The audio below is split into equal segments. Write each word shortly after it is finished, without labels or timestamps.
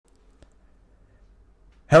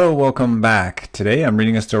Hello, welcome back. Today I'm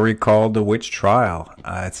reading a story called The Witch Trial.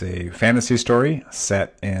 It's a fantasy story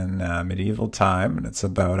set in medieval time, and it's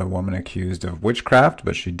about a woman accused of witchcraft,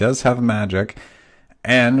 but she does have magic,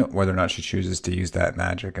 and whether or not she chooses to use that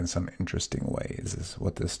magic in some interesting ways is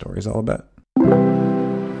what this story is all about.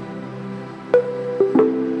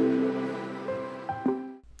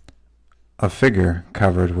 A figure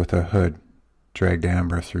covered with a hood dragged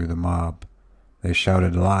Amber through the mob. They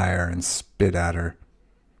shouted liar and spit at her.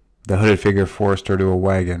 The hooded figure forced her to a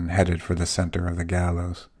wagon headed for the center of the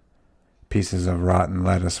gallows. Pieces of rotten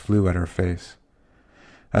lettuce flew at her face.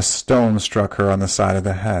 A stone struck her on the side of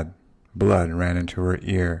the head. Blood ran into her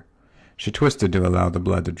ear. She twisted to allow the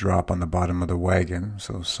blood to drop on the bottom of the wagon,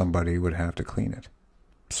 so somebody would have to clean it.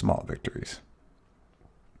 Small victories.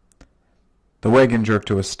 The wagon jerked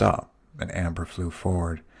to a stop, and Amber flew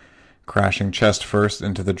forward, crashing chest first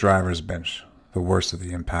into the driver's bench, the worst of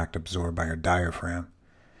the impact absorbed by her diaphragm.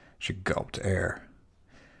 She gulped air.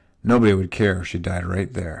 Nobody would care if she died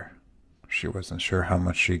right there. She wasn't sure how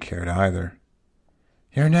much she cared either.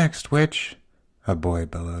 "You're next, witch," a boy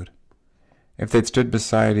bellowed. If they'd stood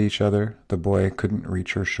beside each other, the boy couldn't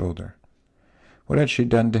reach her shoulder. What had she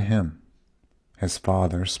done to him? His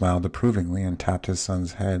father smiled approvingly and tapped his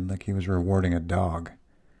son's head like he was rewarding a dog.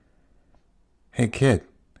 "Hey, kid,"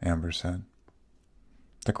 Amber said.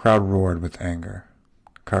 The crowd roared with anger.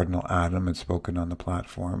 Cardinal Adam had spoken on the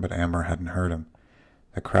platform, but Amber hadn't heard him.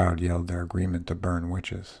 The crowd yelled their agreement to burn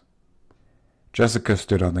witches. Jessica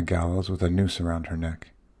stood on the gallows with a noose around her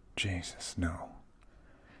neck. Jesus, no.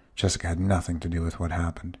 Jessica had nothing to do with what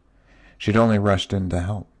happened. She'd only rushed in to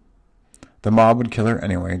help. The mob would kill her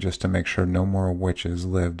anyway, just to make sure no more witches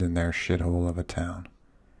lived in their shithole of a town.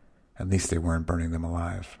 At least they weren't burning them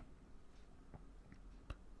alive.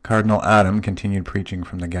 Cardinal Adam continued preaching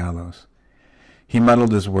from the gallows. He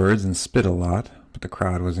muddled his words and spit a lot, but the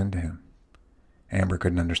crowd was into him. Amber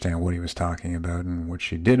couldn't understand what he was talking about, and what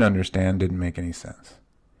she did understand didn't make any sense.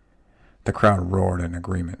 The crowd roared in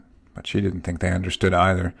agreement, but she didn't think they understood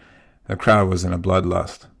either. The crowd was in a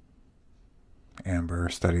bloodlust. Amber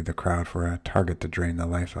studied the crowd for a target to drain the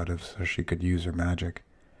life out of so she could use her magic.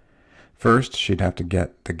 First, she'd have to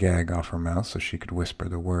get the gag off her mouth so she could whisper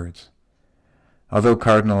the words. Although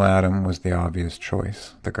Cardinal Adam was the obvious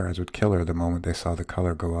choice, the guards would kill her the moment they saw the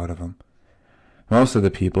color go out of him. Most of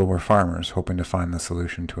the people were farmers hoping to find the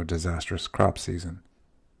solution to a disastrous crop season.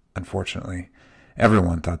 Unfortunately,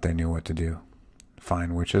 everyone thought they knew what to do.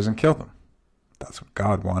 Find witches and kill them. That's what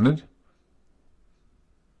God wanted.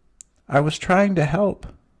 "I was trying to help,"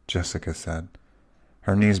 Jessica said.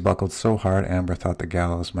 Her knees buckled so hard Amber thought the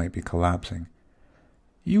gallows might be collapsing.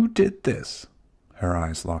 "You did this." Her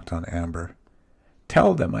eyes locked on Amber.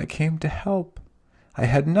 "Tell them I came to help. I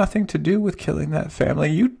had nothing to do with killing that family.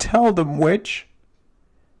 You tell them, witch."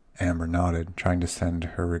 Amber nodded, trying to send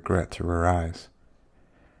her regret through her eyes.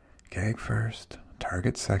 Gag first,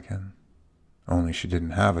 target second. Only she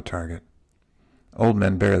didn't have a target. Old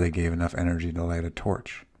men barely gave enough energy to light a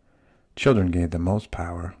torch. Children gave the most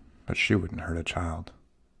power, but she wouldn't hurt a child.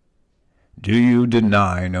 "Do you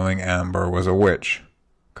deny knowing Amber was a witch?"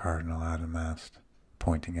 Cardinal Adam asked,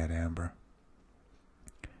 pointing at Amber.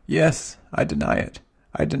 "Yes, I deny it.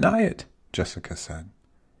 I deny it," Jessica said.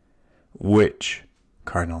 "Which?"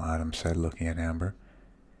 Cardinal Adam said, looking at Amber.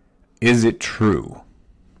 "Is it true?"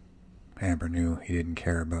 Amber knew he didn't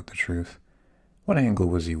care about the truth. What angle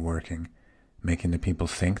was he working? Making the people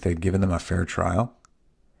think they'd given them a fair trial?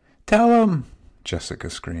 "Tell 'em!" Jessica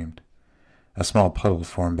screamed. A small puddle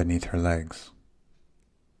formed beneath her legs.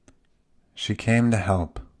 "She came to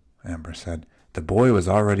help," Amber said. "The boy was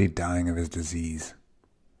already dying of his disease."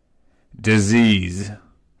 "Disease?"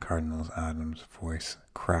 Cardinal Adam's voice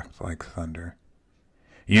cracked like thunder.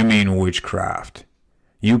 "You mean witchcraft?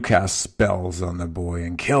 You cast spells on the boy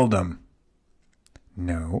and killed him."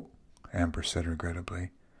 "No," Amber said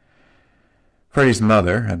regrettably. Freddie's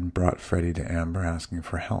mother had brought Freddie to Amber asking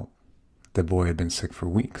for help. The boy had been sick for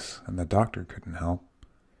weeks, and the doctor couldn't help.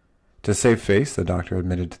 To save face, the doctor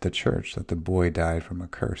admitted to the church that the boy died from a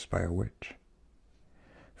curse by a witch.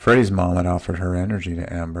 Freddie's mom had offered her energy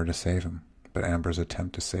to Amber to save him, but Amber's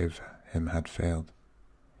attempt to save him had failed.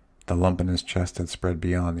 The lump in his chest had spread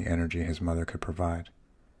beyond the energy his mother could provide.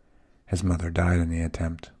 His mother died in the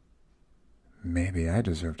attempt. Maybe I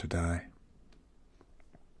deserve to die.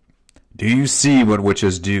 "Do you see what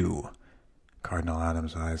witches do?" Cardinal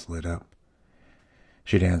Adam's eyes lit up.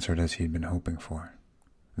 She'd answered as he'd been hoping for.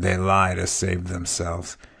 "They lie to save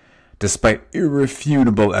themselves, despite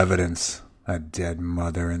irrefutable evidence. A dead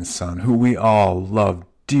mother and son who we all love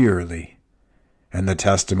dearly. And the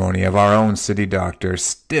testimony of our own city doctor,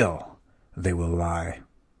 still they will lie.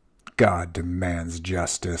 God demands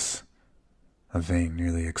justice. A vein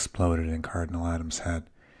nearly exploded in Cardinal Adam's head.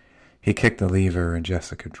 He kicked the lever and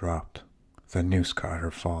Jessica dropped. The noose caught her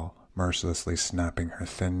fall, mercilessly snapping her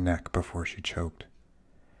thin neck before she choked.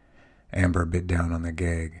 Amber bit down on the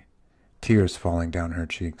gag, tears falling down her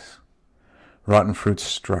cheeks. Rotten fruits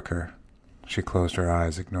struck her. She closed her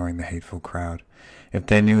eyes, ignoring the hateful crowd. If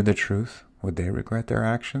they knew the truth, would they regret their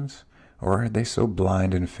actions? Or are they so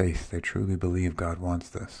blind in faith they truly believe God wants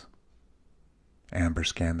this? Amber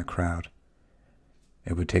scanned the crowd.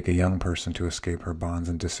 It would take a young person to escape her bonds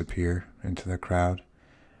and disappear into the crowd.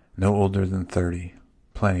 No older than 30.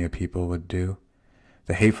 Plenty of people would do.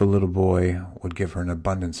 The hateful little boy would give her an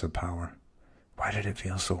abundance of power. Why did it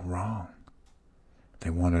feel so wrong? They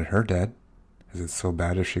wanted her dead. Is it so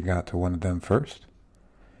bad if she got to one of them first?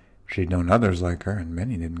 She'd known others like her, and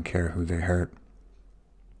many didn't care who they hurt.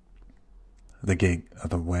 The gate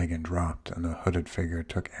of the wagon dropped, and the hooded figure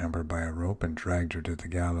took Amber by a rope and dragged her to the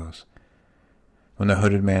gallows. When the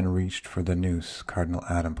hooded man reached for the noose, Cardinal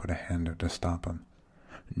Adam put a hand out to stop him.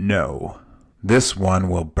 "No, this one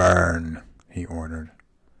will burn," he ordered.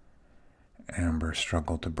 Amber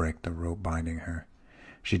struggled to break the rope binding her.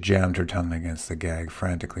 She jammed her tongue against the gag,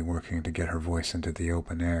 frantically working to get her voice into the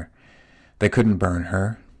open air. They couldn't burn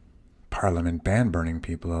her. Parliament banned burning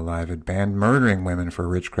people alive. It banned murdering women for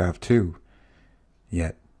witchcraft, too.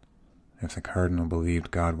 Yet, if the cardinal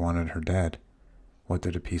believed God wanted her dead, what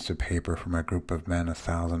did a piece of paper from a group of men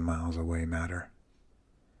 1,000 miles away matter?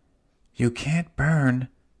 "You can't burn,"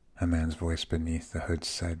 a man's voice beneath the hood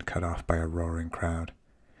said, cut off by a roaring crowd.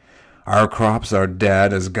 "Our crops are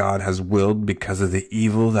dead as God has willed because of the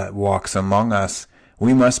evil that walks among us.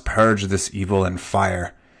 We must purge this evil in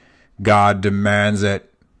fire. God demands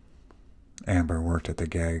it." Amber worked at the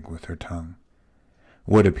gag with her tongue.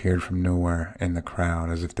 Wood appeared from nowhere in the crowd,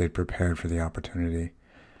 as if they'd prepared for the opportunity.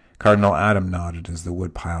 Cardinal Adam nodded as the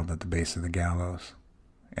wood piled at the base of the gallows.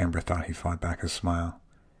 Amber thought he fought back a smile.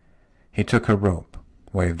 He took her rope,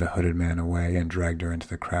 waved the hooded man away, and dragged her into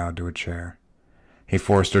the crowd to a chair. He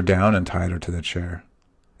forced her down and tied her to the chair.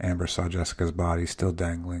 Amber saw Jessica's body still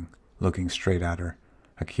dangling, looking straight at her,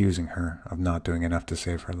 accusing her of not doing enough to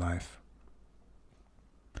save her life.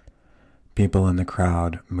 People in the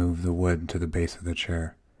crowd moved the wood to the base of the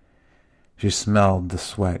chair. She smelled the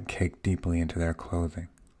sweat caked deeply into their clothing.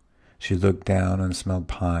 She looked down and smelled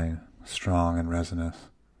pine, strong and resinous.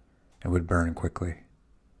 It would burn quickly.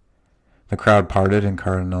 The crowd parted and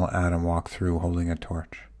Cardinal Adam walked through holding a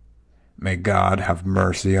torch. "May God have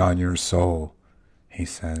mercy on your soul," he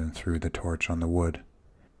said, and threw the torch on the wood.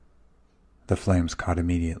 The flames caught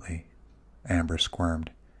immediately. Amber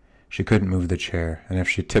squirmed. She couldn't move the chair, and if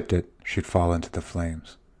she tipped it, she'd fall into the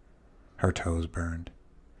flames. Her toes burned.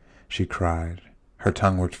 She cried. Her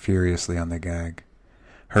tongue worked furiously on the gag.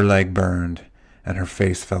 Her leg burned, and her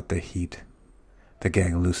face felt the heat. The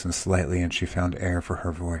gag loosened slightly, and she found air for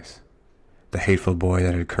her voice. The hateful boy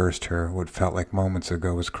that had cursed her, what felt like moments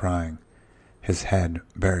ago, was crying, his head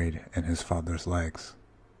buried in his father's legs.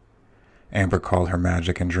 Amber called her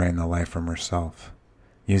magic and drained the life from herself,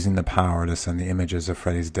 using the power to send the images of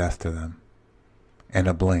Freddy's death to them. In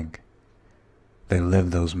a blink, they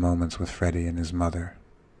lived those moments with Freddy and his mother.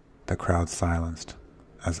 The crowd silenced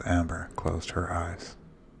as Amber closed her eyes.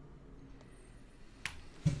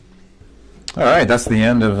 All right, that's the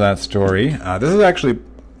end of that story. This is actually,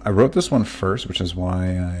 I wrote this one first, which is why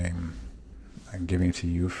I'm giving it to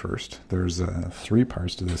you first. There's 3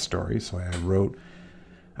 parts to this story, so I wrote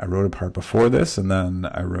a part before this, and then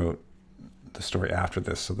I wrote the story after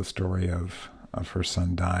this. So the story of her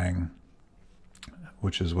son dying,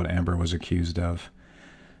 which is what Amber was accused of.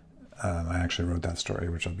 I actually wrote that story,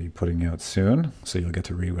 which I'll be putting out soon, so you'll get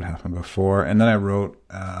to read what happened before. And then I wrote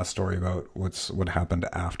a story about what happened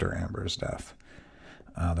after Amber's death.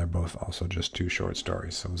 They're both also just 2 short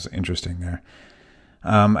stories, so it was interesting there.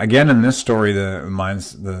 Again, in this story,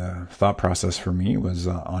 the thought process for me was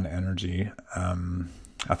on energy.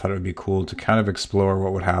 I thought it would be cool to kind of explore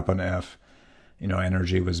what would happen if,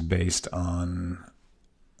 energy was based on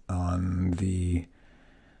the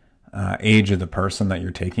age of the person that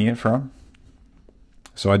you're taking it from.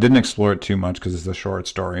 So I didn't explore it too much because it's a short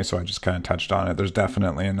story, so I just kind of touched on it. There's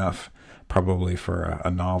definitely enough probably for a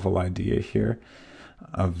novel idea here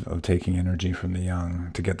of taking energy from the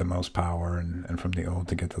young to get the most power and from the old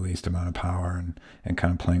to get the least amount of power and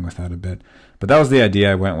kind of playing with that a bit. But that was the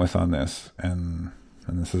idea I went with on this, and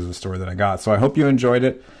this is a story that I got. So I hope you enjoyed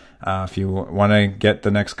it. If you want to get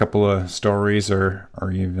the next couple of stories or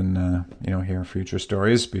even hear future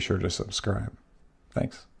stories, be sure to subscribe.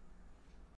 Thanks.